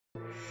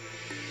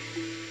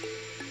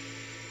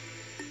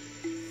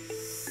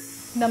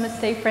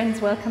Namaste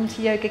friends, welcome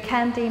to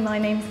YogaCandi. My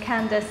name's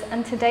Candace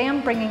and today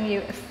I'm bringing you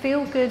a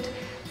feel-good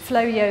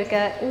flow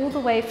yoga all the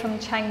way from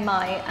Chiang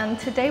Mai, and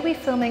today we're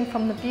filming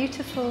from the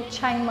beautiful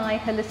Chiang Mai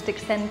Holistic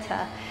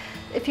Center.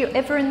 If you're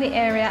ever in the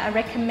area, I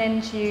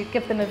recommend you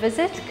give them a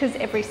visit because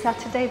every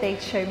Saturday they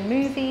show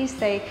movies,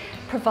 they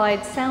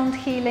provide sound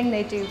healing,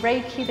 they do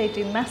Reiki, they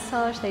do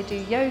massage, they do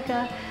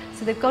yoga,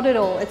 so they've got it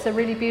all. It's a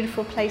really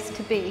beautiful place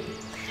to be.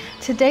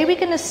 Today we're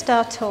going to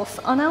start off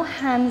on our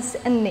hands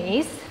and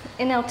knees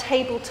in our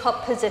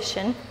tabletop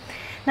position.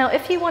 Now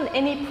if you want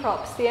any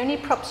props, the only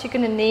props you're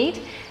going to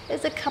need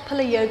is a couple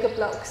of yoga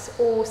blocks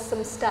or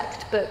some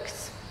stacked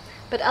books.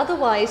 But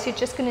otherwise you're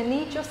just going to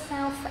need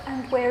yourself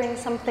and wearing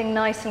something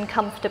nice and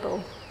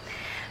comfortable.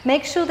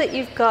 Make sure that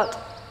you've got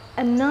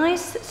a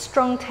nice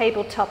strong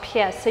tabletop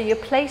here, so you're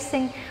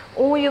placing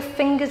all your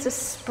fingers are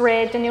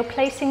spread and you're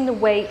placing the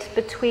weight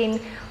between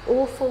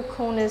all four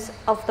corners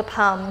of the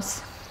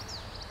palms.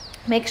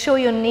 Make sure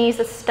your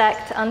knees are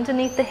stacked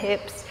underneath the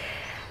hips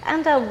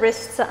and our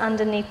wrists are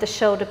underneath the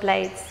shoulder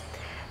blades.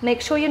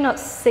 Make sure you're not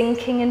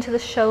sinking into the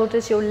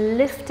shoulders, you're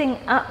lifting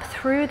up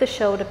through the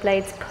shoulder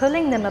blades,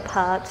 pulling them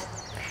apart.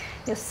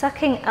 You're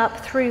sucking up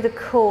through the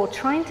core,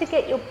 trying to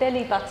get your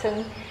belly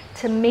button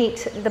to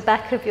meet the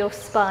back of your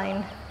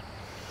spine.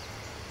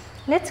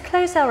 Let's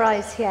close our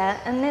eyes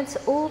here and let's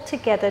all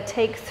together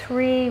take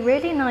 3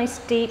 really nice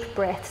deep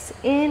breaths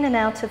in and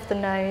out of the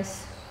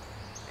nose.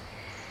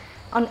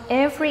 On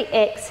every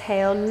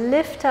exhale,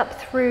 lift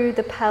up through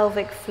the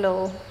pelvic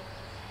floor.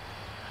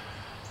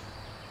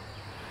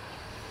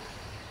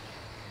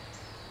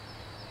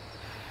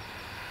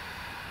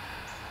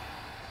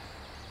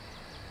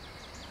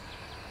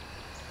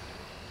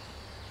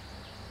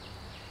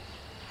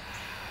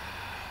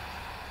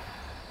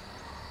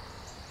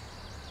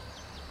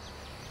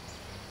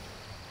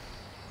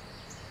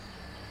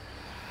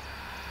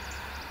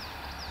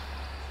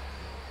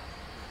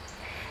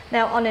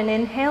 Now on an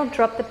inhale,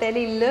 drop the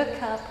belly,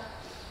 look up.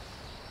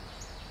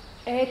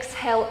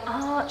 Exhale,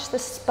 arch the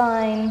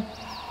spine.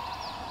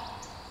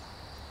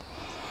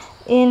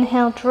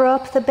 Inhale,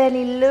 drop the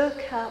belly,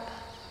 look up.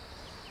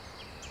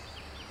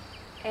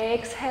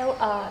 Exhale,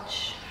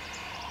 arch.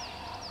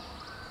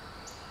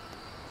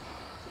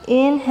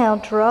 Inhale,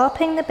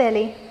 dropping the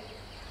belly.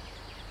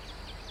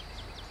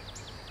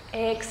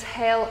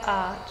 Exhale,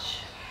 arch.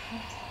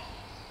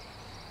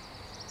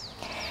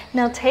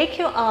 Now take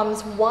your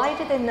arms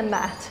wider than the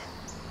mat.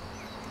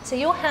 So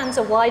your hands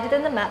are wider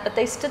than the mat, but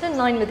they stood in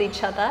line with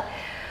each other.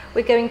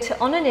 We're going to,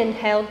 on an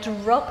inhale,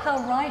 drop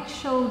our right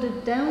shoulder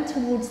down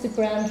towards the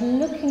ground,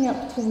 looking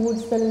up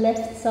towards the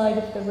left side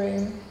of the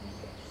room.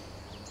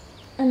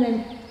 And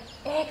then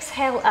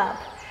exhale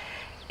up.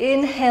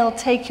 Inhale,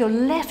 take your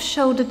left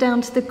shoulder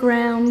down to the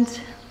ground.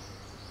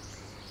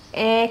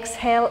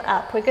 Exhale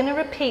up. We're going to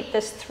repeat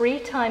this 3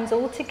 times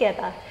all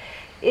together.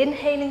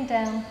 Inhaling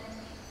down.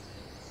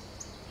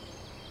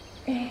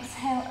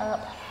 Exhale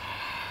up.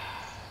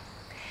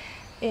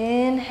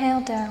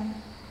 Inhale down.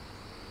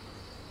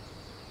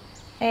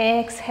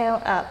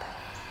 Exhale up.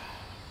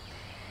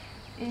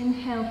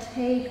 Inhale,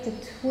 take the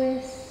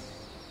twist.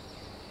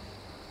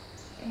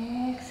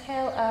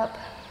 Exhale up.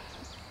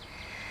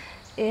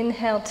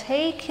 Inhale,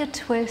 take your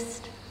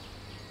twist.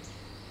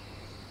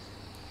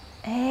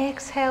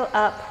 Exhale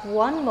up.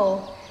 One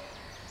more.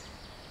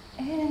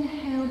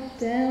 Inhale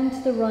down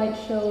to the right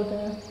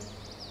shoulder.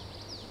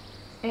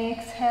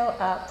 Exhale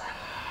up.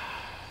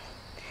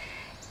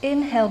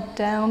 Inhale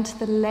down to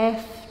the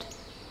left.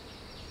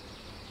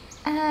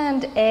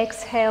 And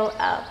exhale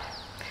up.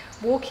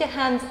 Walk your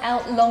hands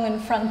out long in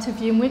front of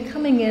you and we're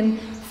coming in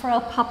for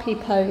our puppy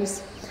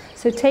pose.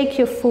 So take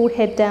your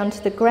forehead down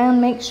to the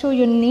ground. Make sure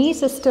your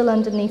knees are still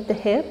underneath the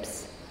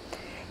hips.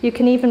 You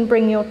can even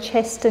bring your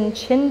chest and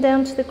chin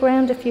down to the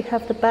ground if you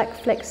have the back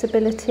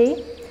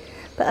flexibility.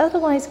 But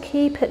otherwise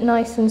keep it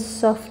nice and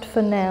soft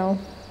for now.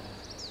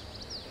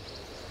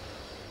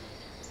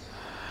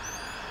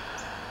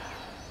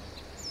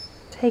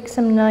 Take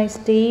some nice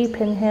deep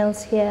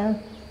inhales here.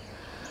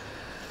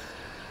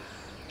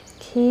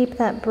 Keep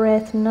that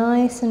breath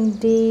nice and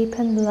deep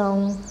and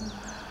long.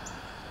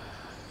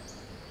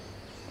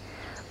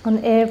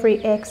 On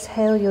every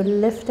exhale, you're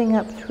lifting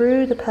up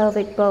through the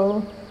pelvic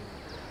bowl.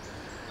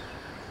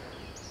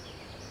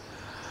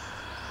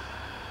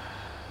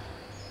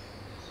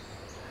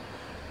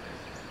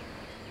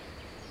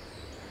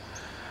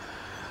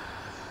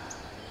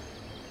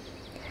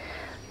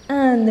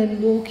 And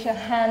then walk your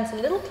hands a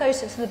little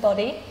closer to the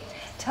body.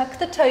 Tuck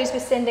the toes, we're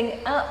sending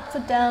up for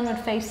downward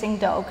facing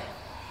dog.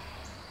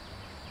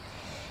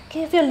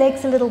 Give your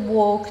legs a little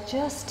walk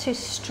just to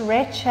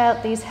stretch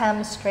out these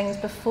hamstrings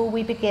before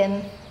we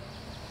begin.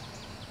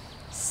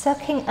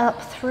 Sucking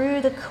up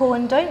through the core,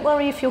 and don't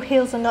worry if your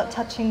heels are not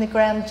touching the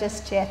ground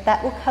just yet,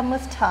 that will come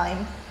with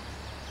time.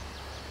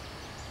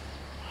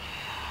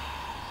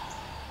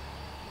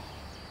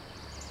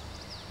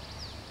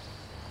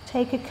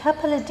 Take a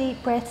couple of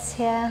deep breaths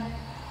here.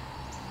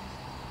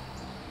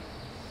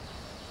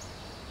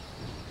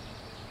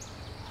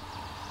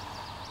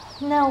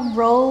 Now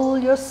roll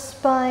your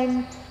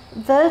spine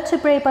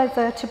vertebrae by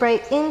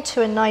vertebrae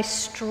into a nice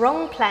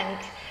strong plank.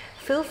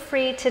 Feel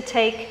free to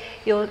take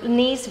your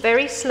knees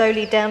very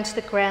slowly down to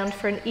the ground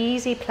for an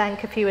easy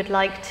plank if you would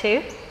like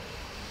to.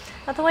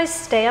 Otherwise,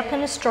 stay up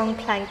in a strong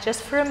plank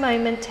just for a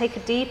moment. Take a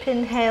deep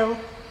inhale.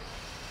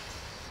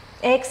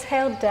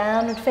 Exhale,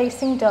 downward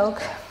facing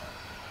dog.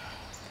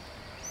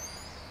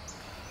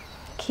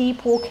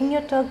 Keep walking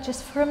your dog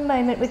just for a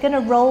moment. We're going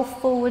to roll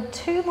forward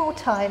 2 more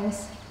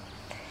times.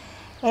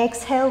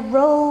 Exhale,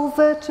 roll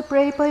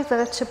vertebrae by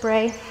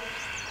vertebrae.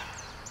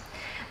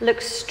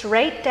 Look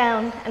straight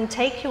down and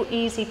take your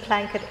easy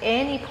plank at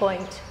any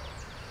point.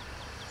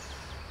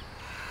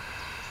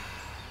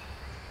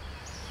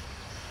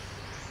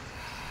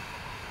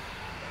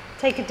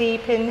 Take a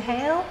deep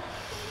inhale.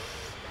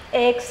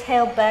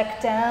 Exhale,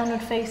 back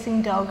downward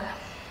facing dog.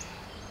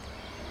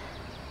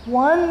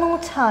 One more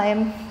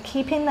time,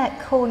 keeping that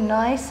core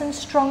nice and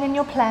strong in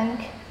your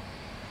plank.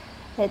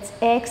 Let's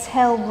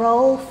exhale,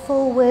 roll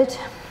forward.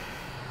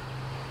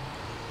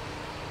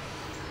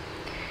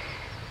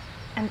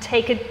 And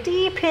take a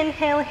deep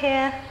inhale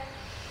here.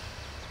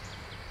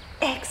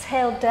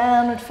 Exhale,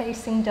 downward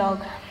facing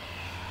dog.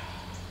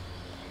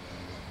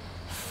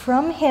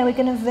 From here, we're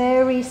going to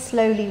very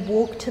slowly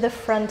walk to the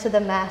front of the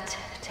mat.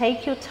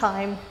 Take your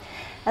time,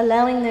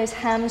 allowing those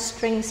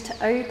hamstrings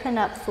to open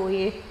up for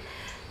you.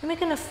 And we're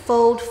going to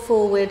fold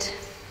forward.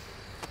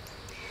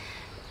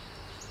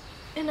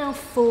 In our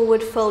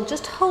forward fold,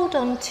 just hold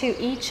on to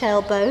each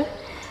elbow.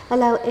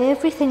 Allow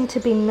everything to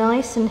be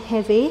nice and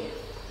heavy.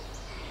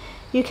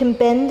 You can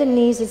bend the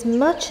knees as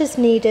much as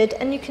needed,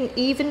 and you can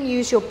even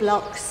use your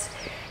blocks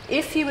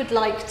if you would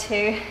like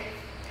to.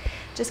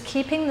 Just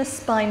keeping the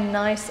spine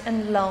nice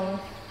and long.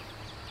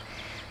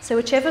 So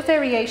whichever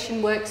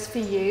variation works for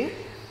you,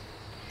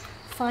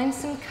 find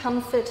some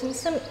comfort and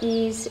some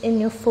ease in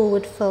your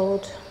forward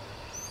fold.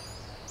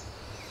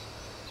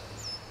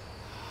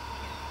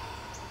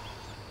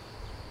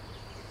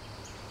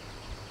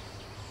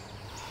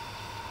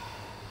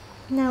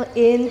 Now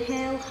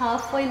inhale,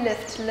 halfway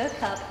lift,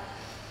 look up.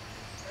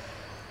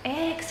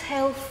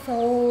 Exhale,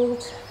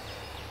 fold.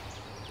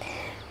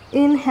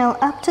 Inhale,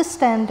 up to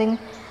standing.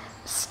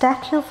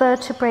 Stack your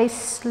vertebrae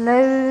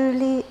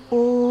slowly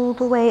all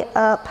the way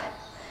up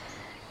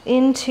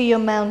into your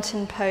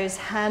mountain pose.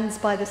 Hands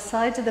by the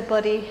sides of the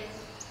body.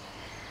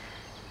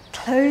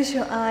 Close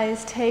your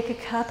eyes, take a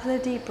couple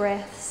of deep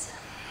breaths.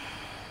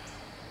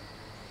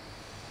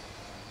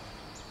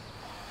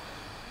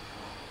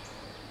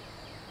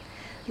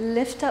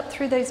 Lift up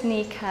through those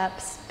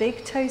kneecaps,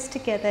 big toes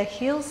together,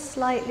 heels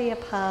slightly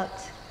apart.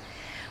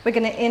 We're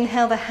going to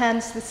inhale the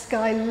hands to the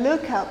sky,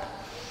 look up.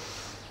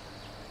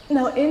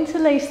 Now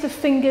interlace the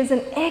fingers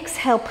and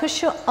exhale,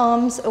 push your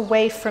arms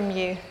away from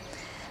you.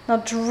 Now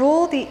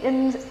draw the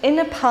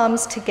inner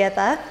palms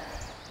together.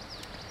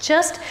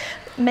 Just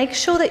make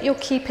sure that you're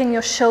keeping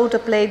your shoulder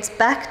blades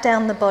back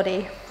down the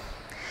body.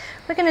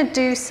 We're going to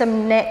do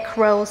some neck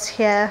rolls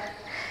here.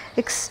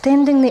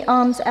 Extending the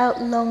arms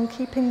out long,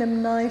 keeping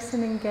them nice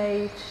and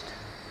engaged.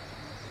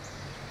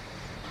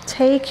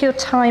 Take your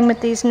time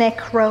with these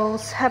neck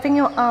rolls. Having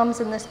your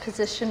arms in this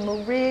position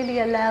will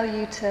really allow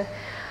you to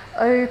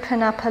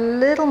open up a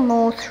little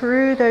more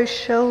through those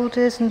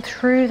shoulders and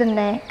through the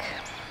neck.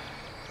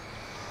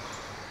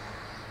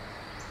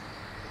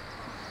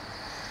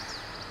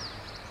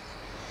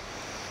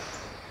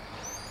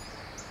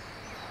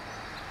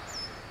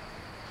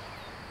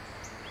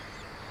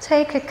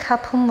 Take a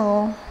couple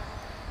more.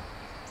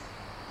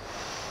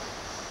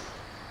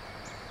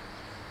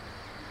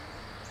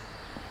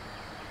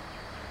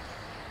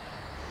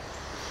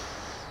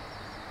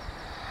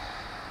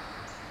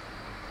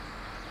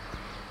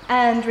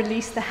 And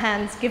release the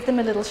hands, give them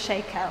a little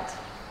shake out.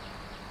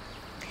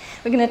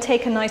 We're going to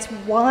take a nice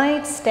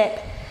wide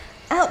step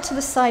out to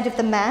the side of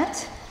the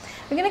mat.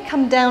 We're going to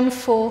come down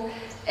for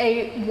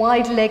a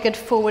wide-legged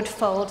forward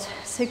fold.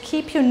 So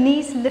keep your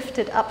knees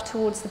lifted up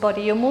towards the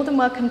body. You're more than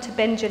welcome to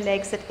bend your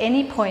legs at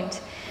any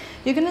point.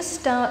 You're going to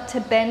start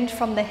to bend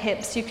from the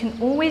hips. You can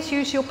always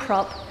use your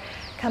prop.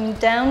 Come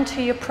down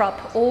to your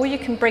prop, or you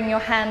can bring your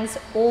hands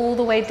all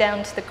the way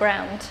down to the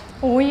ground.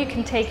 Or you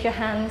can take your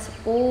hands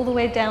all the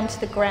way down to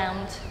the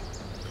ground.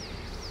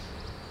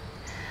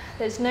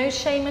 There's no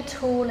shame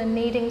at all in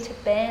needing to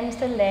bend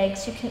the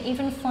legs. You can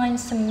even find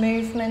some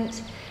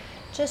movement,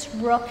 just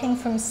rocking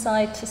from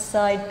side to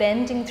side,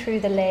 bending through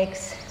the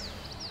legs.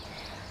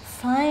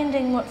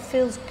 Finding what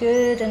feels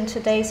good in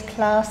today's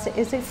class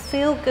is a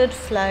feel-good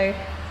flow.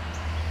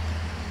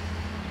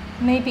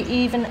 Maybe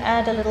even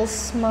add a little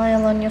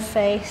smile on your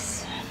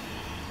face.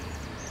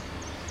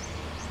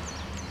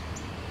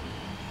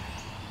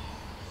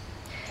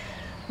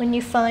 When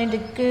you find a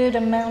good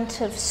amount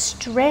of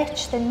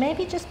stretch, then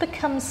maybe just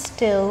become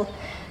still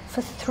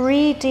for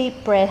 3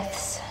 deep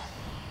breaths.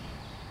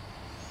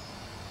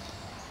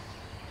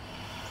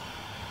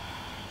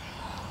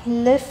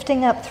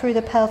 Lifting up through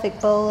the pelvic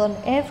bowl on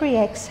every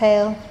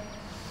exhale.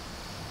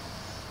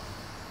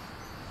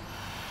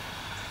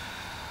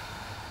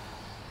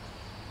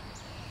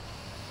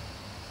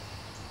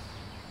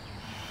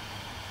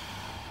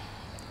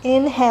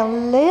 Inhale,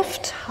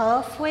 lift,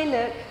 halfway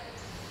look.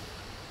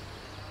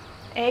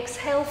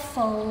 Exhale,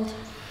 fold.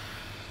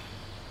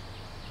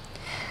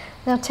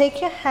 Now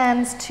take your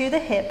hands to the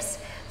hips,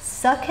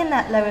 suck in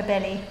that lower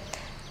belly.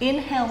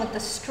 Inhale with the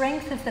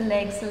strength of the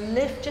legs,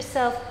 lift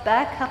yourself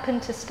back up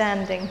into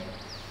standing.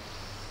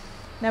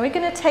 Now we're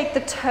going to take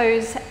the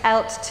toes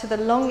out to the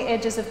long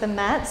edges of the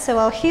mat, so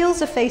our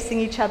heels are facing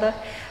each other,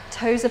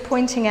 toes are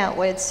pointing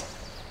outwards.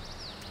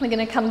 We're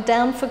going to come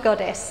down for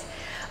goddess.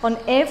 On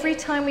every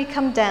time we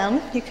come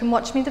down, you can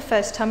watch me the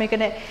first time, we're going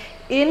to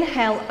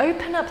inhale,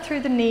 open up through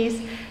the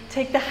knees,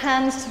 take the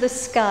hands to the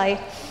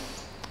sky.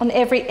 On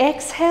every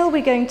exhale,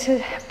 we're going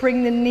to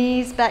bring the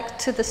knees back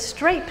to the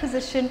straight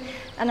position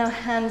and our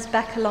hands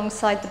back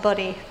alongside the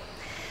body.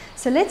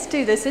 So let's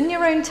do this in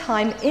your own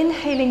time,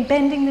 inhaling,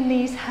 bending the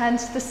knees,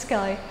 hands to the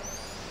sky.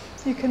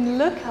 You can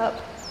look up,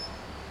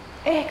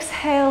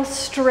 exhale,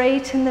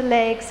 straighten the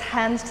legs,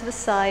 hands to the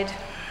side.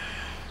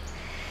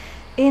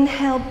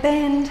 Inhale,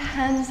 bend,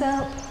 hands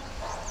up.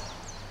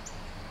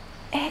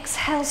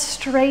 Exhale,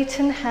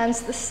 straighten, hands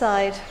to the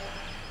side.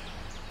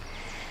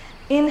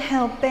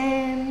 Inhale,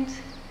 bend,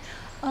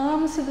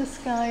 arms to the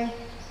sky.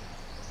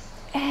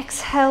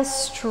 Exhale,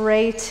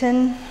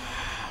 straighten.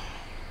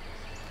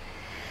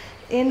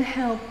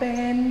 Inhale,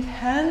 bend,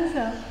 hands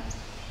up.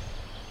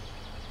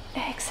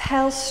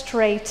 Exhale,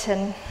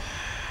 straighten.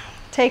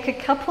 Take a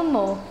couple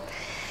more.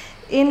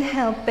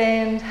 Inhale,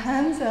 bend,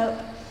 hands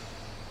up.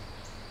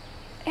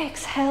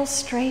 Exhale,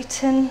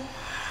 straighten.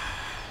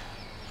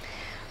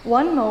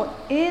 One more.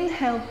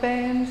 Inhale,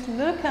 bend,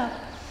 look up.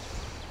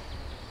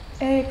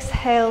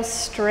 Exhale,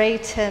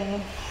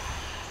 straighten.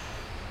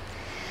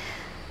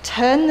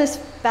 Turn this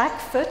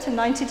back foot, a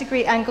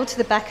 90-degree angle to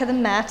the back of the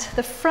mat,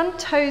 the front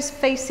toes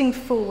facing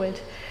forward.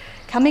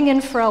 Coming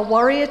in for our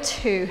warrior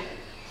two.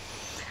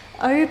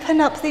 Open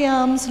up the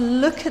arms,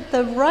 look at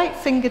the right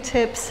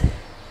fingertips,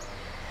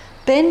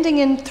 bending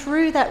in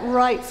through that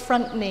right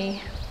front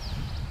knee.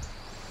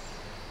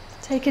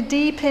 Take a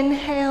deep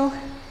inhale,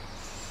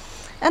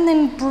 and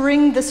then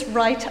bring this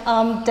right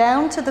arm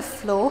down to the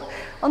floor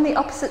on the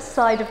opposite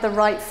side of the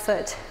right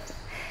foot.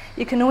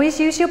 You can always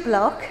use your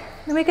block.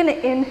 And we're going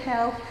to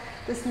inhale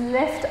this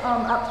left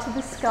arm up to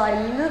the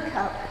sky, look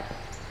up.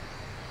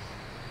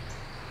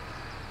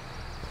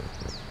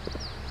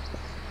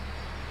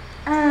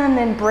 And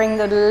then bring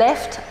the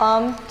left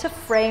arm to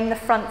frame the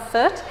front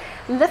foot,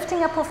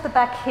 lifting up off the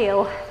back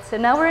heel. So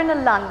now we're in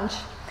a lunge.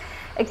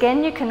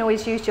 Again, you can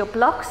always use your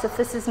blocks if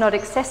this is not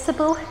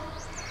accessible.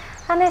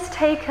 And let's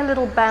take a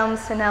little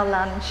bounce in our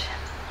lunge.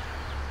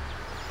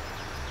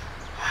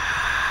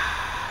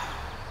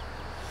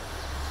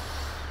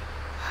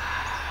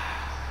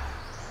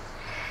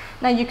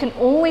 Now you can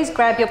always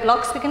grab your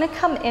blocks. We're going to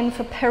come in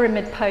for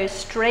pyramid pose,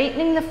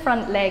 straightening the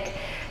front leg.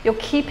 You're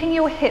keeping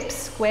your hips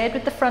squared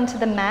with the front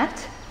of the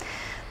mat.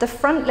 The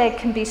front leg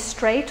can be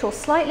straight or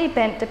slightly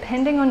bent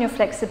depending on your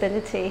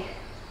flexibility.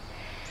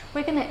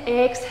 We're going to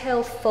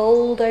exhale,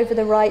 fold over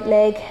the right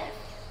leg.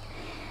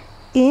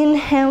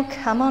 Inhale,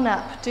 come on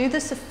up. Do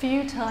this a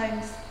few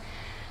times.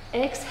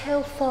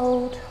 Exhale,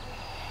 fold.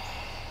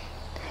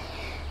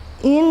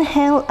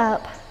 Inhale,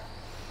 up.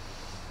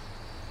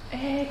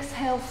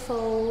 Exhale,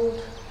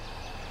 fold.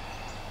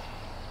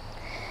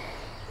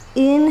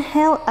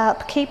 Inhale,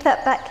 up. Keep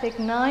that back leg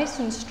nice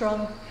and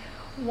strong.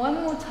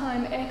 One more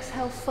time.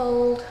 Exhale,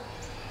 fold.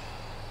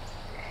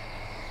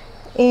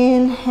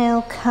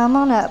 Inhale, come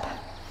on up.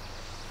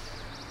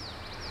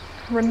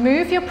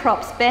 Remove your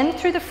props. Bend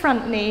through the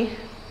front knee.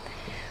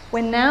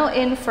 We're now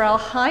in for our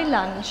high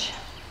lunge.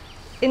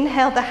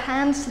 Inhale, the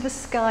hands to the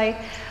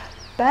sky.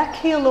 Back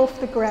heel off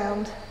the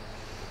ground.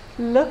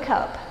 Look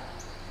up.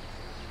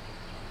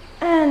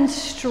 And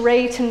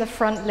straighten the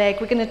front leg.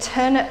 We're going to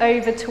turn it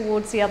over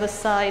towards the other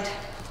side.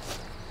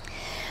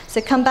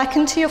 So come back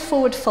into your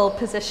forward fold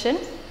position.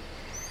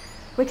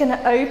 We're going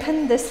to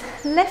open this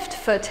left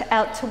foot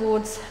out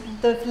towards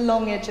the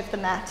long edge of the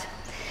mat,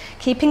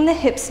 keeping the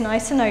hips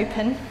nice and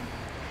open.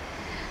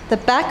 The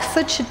back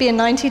foot should be a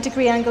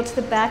 90-degree angle to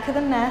the back of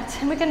the mat,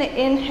 and we're going to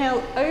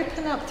inhale,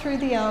 open up through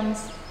the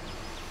arms,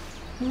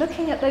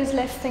 looking at those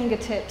left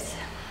fingertips.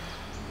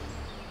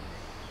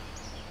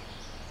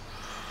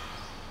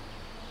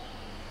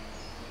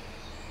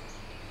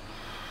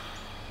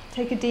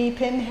 Take a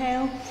deep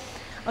inhale.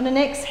 On an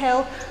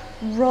exhale,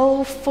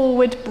 roll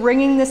forward,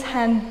 bringing this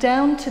hand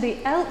down to the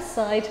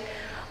outside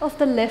of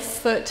the left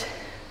foot.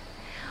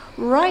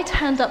 Right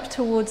hand up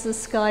towards the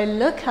sky,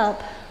 look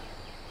up.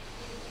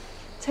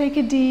 Take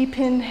a deep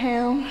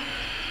inhale.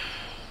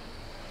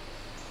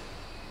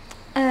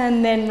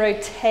 And then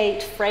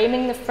rotate,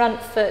 framing the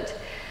front foot.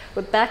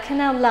 We're back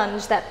in our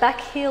lunge. That back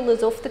heel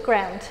is off the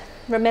ground.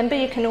 Remember,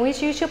 you can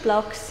always use your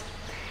blocks.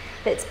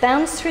 Let's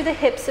bounce through the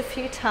hips a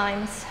few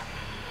times.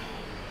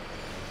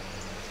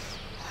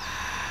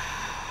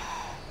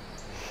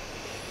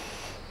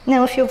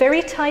 Now, if you're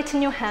very tight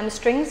in your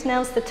hamstrings,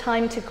 now's the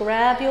time to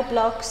grab your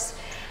blocks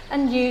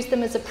and use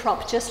them as a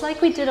prop, just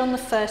like we did on the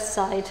first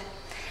side.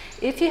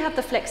 If you have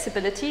the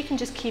flexibility, you can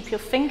just keep your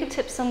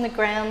fingertips on the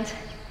ground.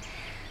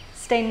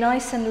 Stay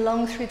nice and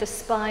long through the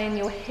spine.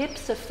 Your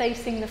hips are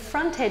facing the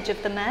front edge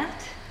of the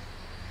mat.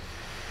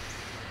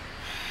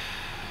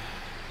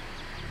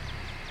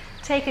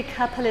 Take a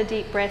couple of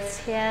deep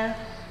breaths here.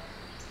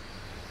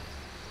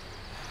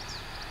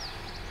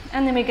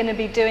 And then we're going to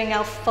be doing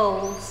our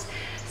folds.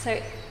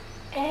 So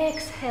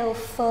exhale,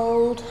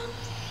 fold.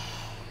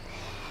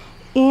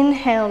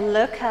 Inhale,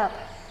 look up.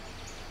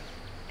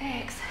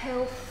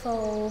 Exhale,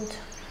 fold.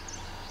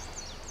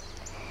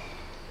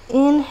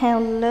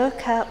 Inhale,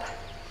 look up.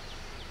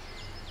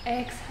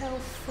 Exhale,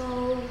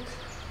 fold.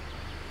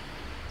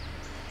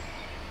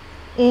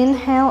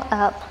 Inhale,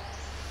 up.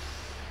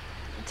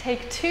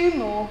 Take two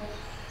more.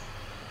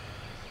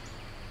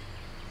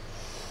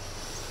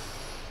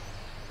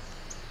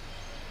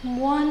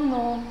 One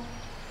more.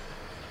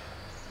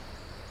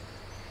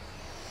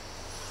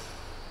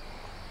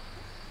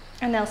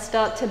 And now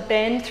start to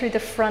bend through the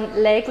front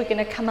leg. We're going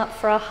to come up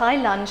for our high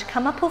lunge.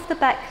 Come up off the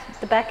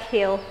back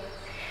heel.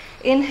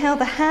 Inhale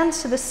the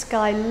hands to the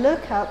sky,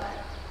 look up.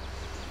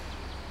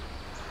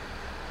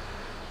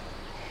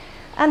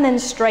 And then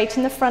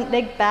straighten the front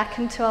leg back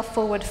into our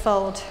forward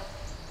fold.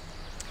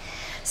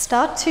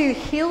 Start to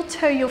heel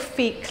toe your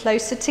feet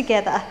closer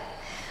together.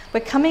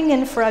 We're coming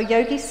in for our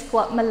yogi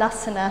squat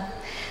malasana.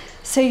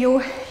 So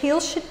your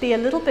heels should be a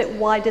little bit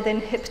wider than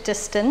hip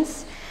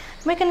distance.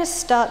 We're going to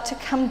start to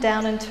come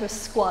down into a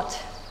squat.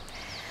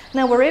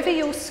 Now wherever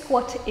your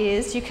squat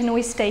is, you can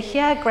always stay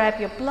here, grab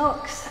your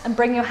blocks and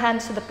bring your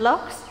hands to the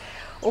blocks.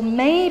 Or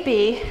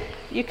maybe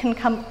you can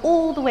come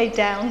all the way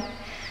down,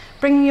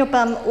 bring your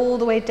bum all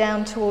the way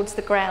down towards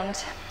the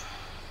ground.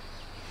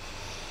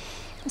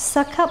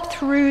 Suck up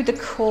through the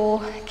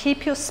core,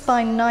 keep your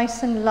spine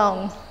nice and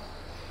long.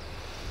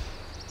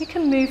 You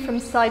can move from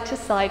side to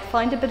side,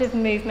 find a bit of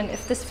movement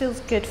if this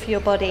feels good for your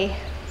body.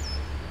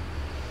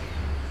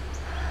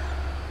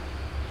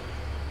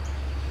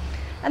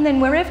 And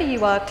then wherever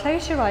you are,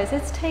 close your eyes.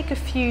 Let's take a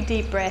few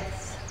deep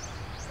breaths.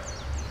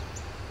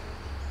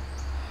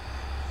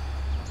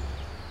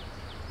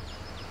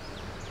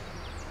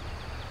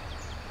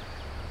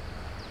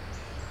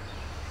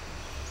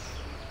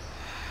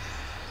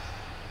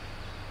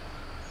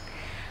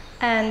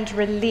 And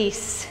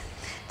release.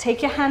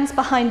 Take your hands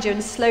behind you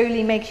and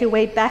slowly make your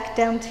way back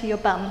down to your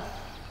bum.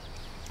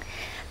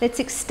 Let's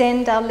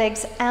extend our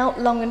legs out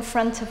long in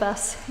front of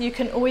us. You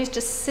can always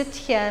just sit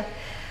here,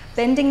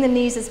 bending the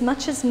knees as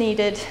much as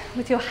needed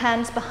with your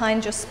hands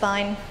behind your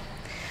spine.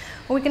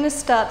 We're going to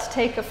start to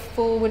take a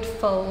forward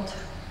fold.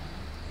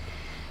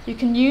 You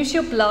can use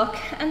your block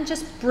and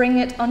just bring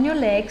it on your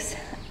legs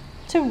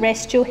to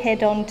rest your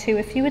head onto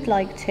if you would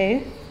like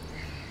to.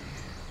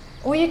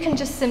 Or you can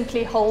just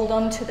simply hold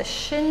on to the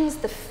shins,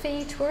 the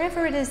feet,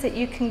 wherever it is that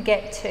you can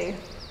get to.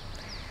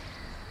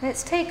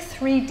 Let's take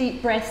 3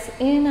 deep breaths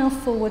in our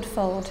forward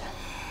fold.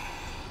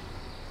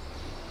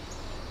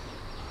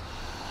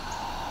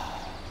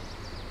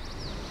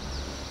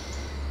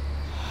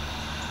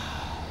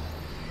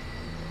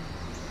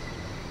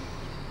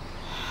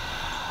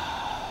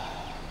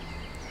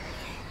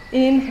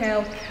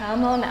 Inhale,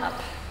 come on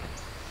up.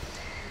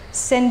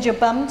 Send your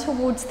bum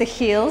towards the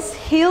heels.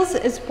 Heels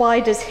as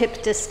wide as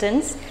hip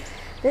distance.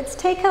 Let's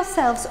take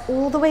ourselves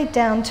all the way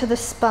down to the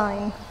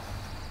spine.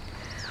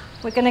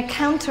 We're going to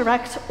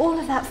counteract all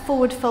of that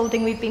forward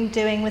folding we've been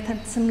doing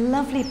with some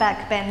lovely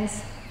back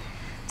bends.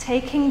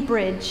 Taking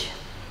bridge.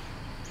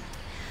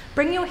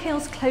 Bring your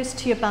heels close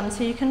to your bum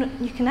so you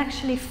can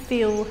actually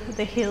feel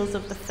the heels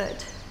of the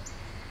foot.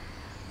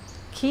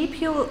 Keep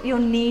your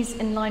knees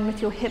in line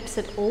with your hips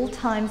at all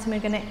times, and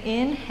we're going to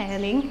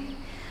inhaling,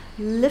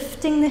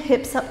 lifting the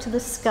hips up to the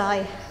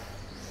sky.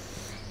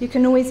 You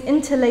can always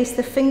interlace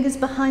the fingers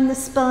behind the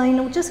spine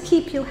or just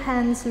keep your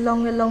hands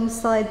long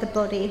alongside the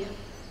body.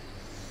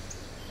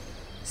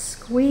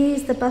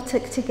 Squeeze the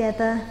buttock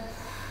together,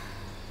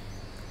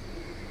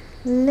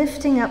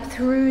 lifting up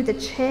through the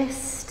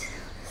chest,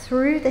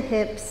 through the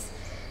hips,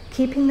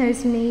 keeping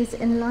those knees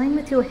in line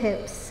with your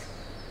hips.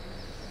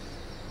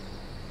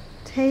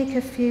 Take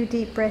a few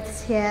deep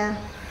breaths here.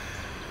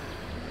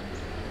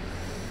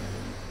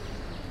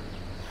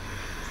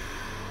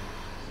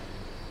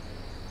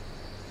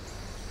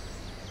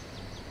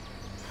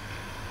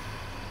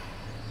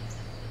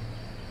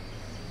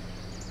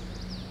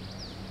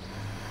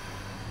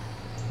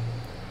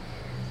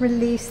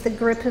 Release the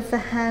grip of the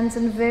hands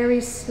and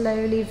very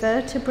slowly,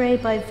 vertebrae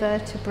by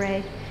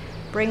vertebrae,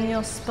 bring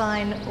your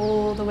spine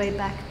all the way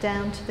back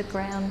down to the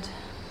ground.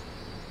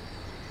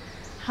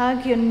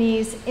 Hug your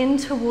knees in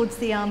towards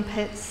the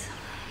armpits,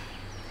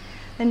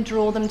 then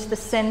draw them to the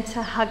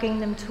center, hugging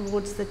them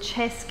towards the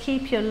chest.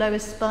 Keep your lower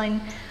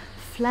spine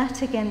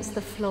flat against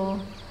the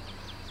floor.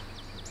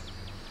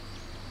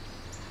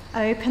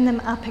 Open them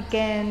up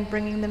again,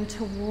 bringing them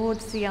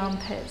towards the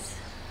armpits.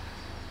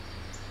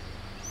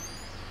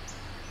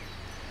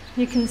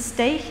 You can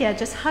stay here,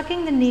 just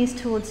hugging the knees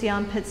towards the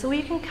armpits, or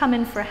you can come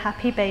in for a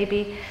happy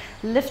baby,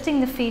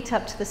 lifting the feet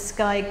up to the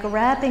sky,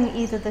 grabbing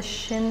either the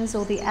shins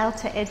or the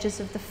outer edges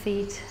of the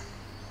feet.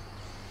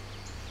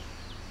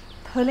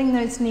 Pulling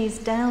those knees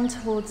down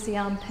towards the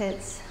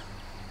armpits.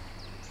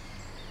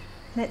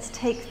 Let's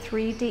take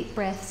 3 deep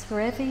breaths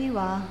wherever you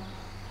are.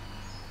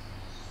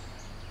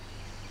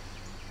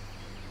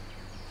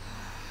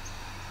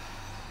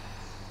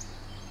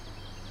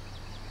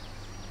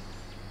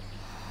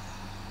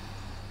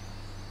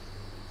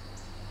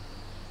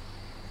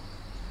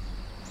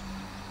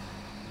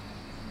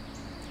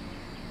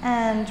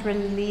 And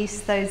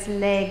release those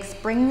legs,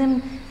 bring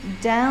them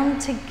down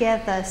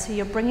together, so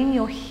you're bringing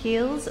your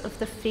heels of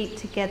the feet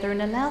together,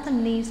 and allow the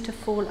knees to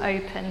fall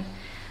open.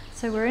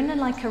 So we're in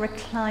like a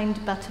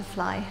reclined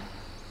butterfly.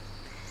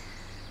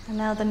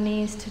 Allow the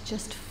knees to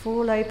just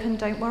fall open.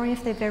 Don't worry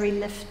if they're very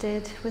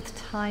lifted. With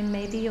time,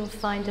 maybe you'll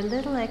find a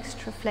little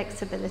extra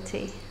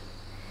flexibility.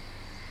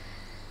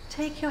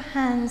 Take your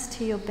hands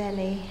to your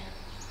belly.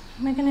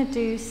 We're going to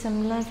do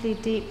some lovely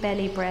deep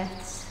belly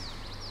breaths.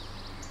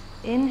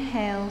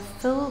 Inhale,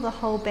 fill the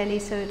whole belly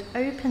so it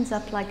opens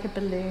up like a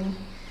balloon.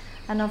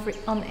 And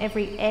on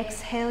every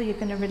exhale, you're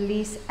going to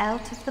release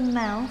out of the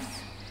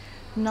mouth,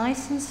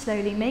 nice and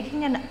slowly,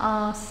 making an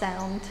R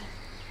sound.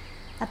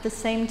 At the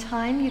same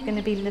time, you're going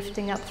to be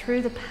lifting up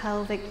through the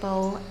pelvic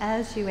bowl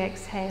as you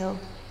exhale.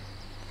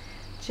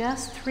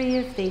 Just 3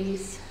 of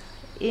these.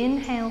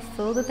 Inhale,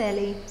 fill the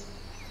belly.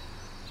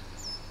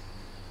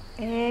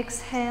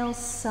 Exhale,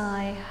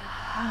 sigh.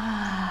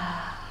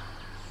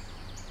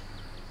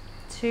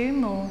 2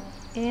 more.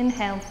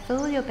 Inhale,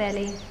 fill your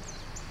belly.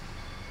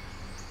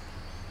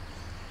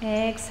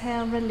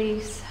 Exhale,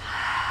 release.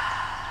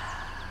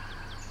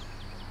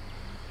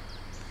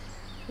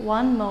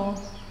 1 more.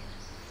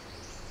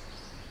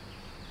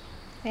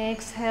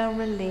 Exhale,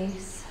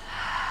 release.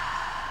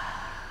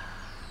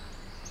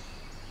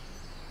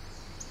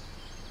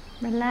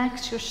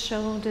 Relax your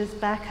shoulders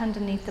back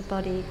underneath the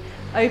body.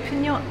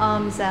 Open your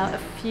arms out a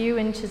few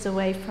inches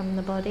away from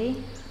the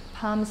body.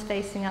 Palms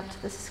facing up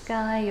to the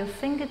sky, your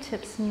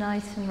fingertips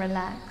nice and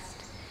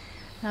relaxed.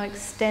 Now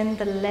extend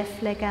the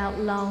left leg out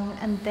long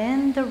and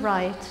then the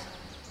right.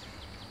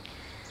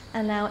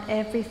 Allow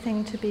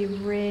everything to be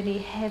really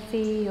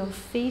heavy, your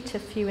feet a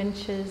few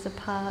inches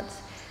apart,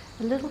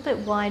 a little bit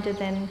wider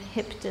than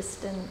hip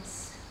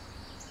distance.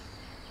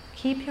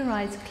 Keep your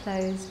eyes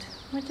closed.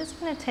 We're just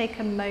going to take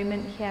a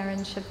moment here in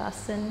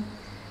Shavasana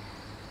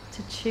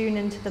to tune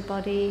into the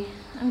body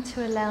and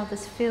to allow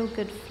this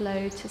feel-good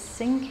flow to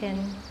sink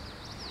in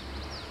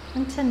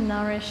and to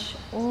nourish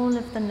all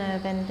of the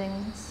nerve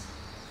endings.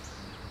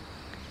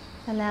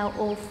 Allow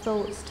all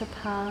thoughts to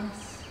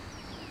pass.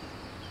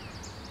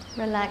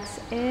 Relax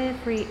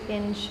every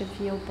inch of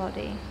your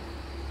body.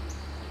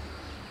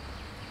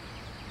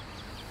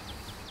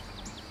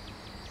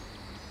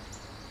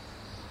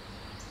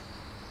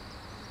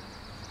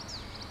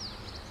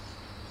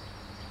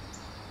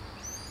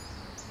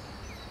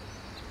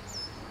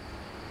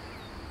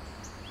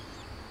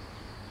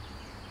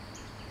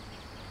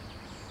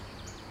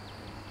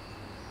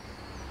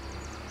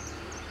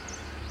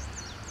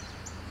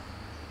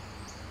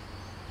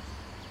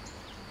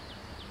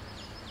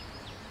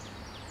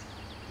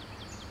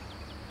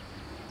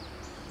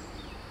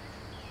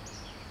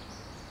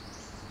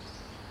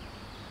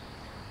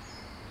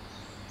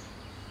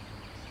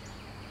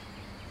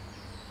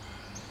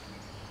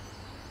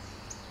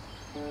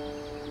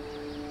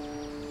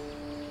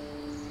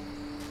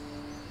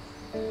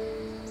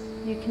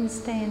 You can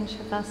stay in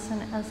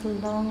Shavasana as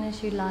long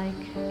as you like.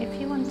 If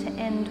you want to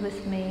end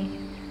with me,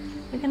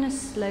 we're going to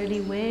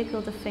slowly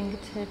wiggle the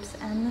fingertips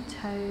and the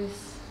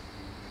toes.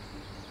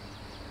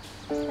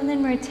 And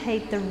then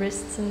rotate the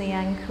wrists and the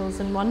ankles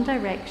in one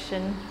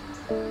direction,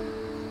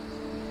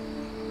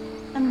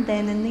 and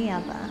then in the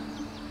other.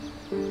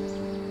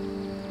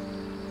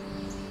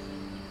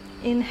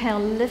 Inhale,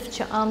 lift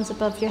your arms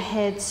above your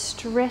head,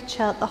 stretch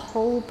out the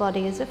whole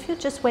body as if you're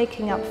just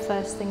waking up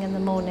first thing in the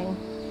morning.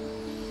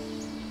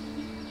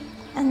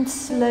 And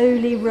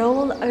slowly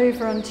roll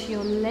over onto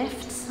your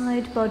left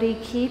side body,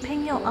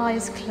 keeping your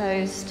eyes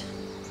closed.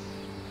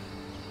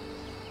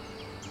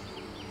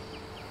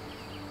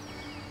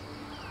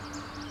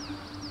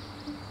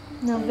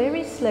 Now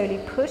very slowly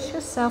push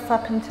yourself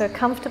up into a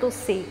comfortable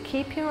seat.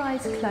 Keep your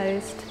eyes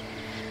closed,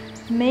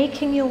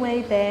 making your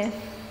way there.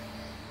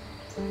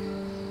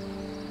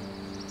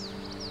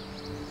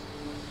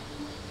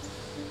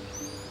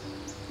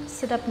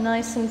 Sit up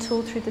nice and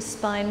tall through the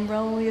spine,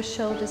 roll your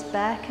shoulders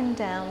back and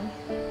down.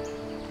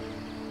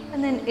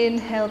 And then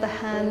inhale the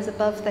hands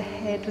above the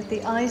head with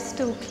the eyes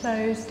still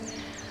closed.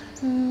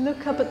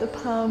 Look up at the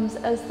palms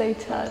as they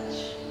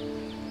touch.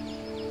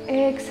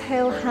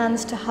 Exhale,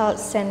 hands to heart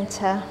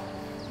center.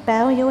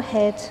 Bow your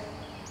head.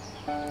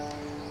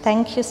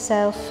 Thank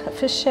yourself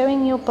for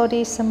showing your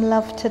body some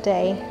love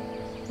today.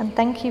 And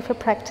thank you for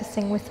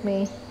practicing with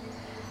me.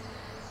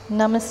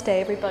 Namaste,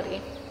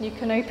 everybody. You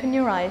can open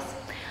your eyes.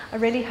 I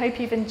really hope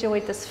you've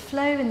enjoyed this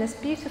flow in this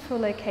beautiful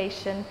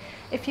location.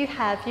 If you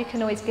have, you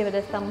can always give it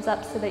a thumbs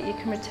up so that you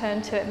can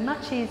return to it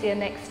much easier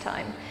next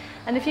time.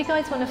 And if you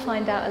guys want to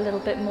find out a little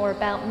bit more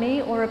about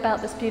me or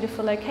about this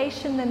beautiful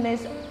location, then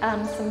there's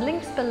some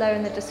links below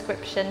in the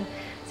description.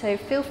 So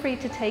feel free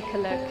to take a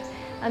look.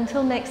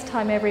 Until next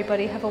time,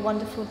 everybody, have a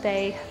wonderful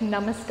day.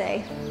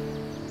 Namaste.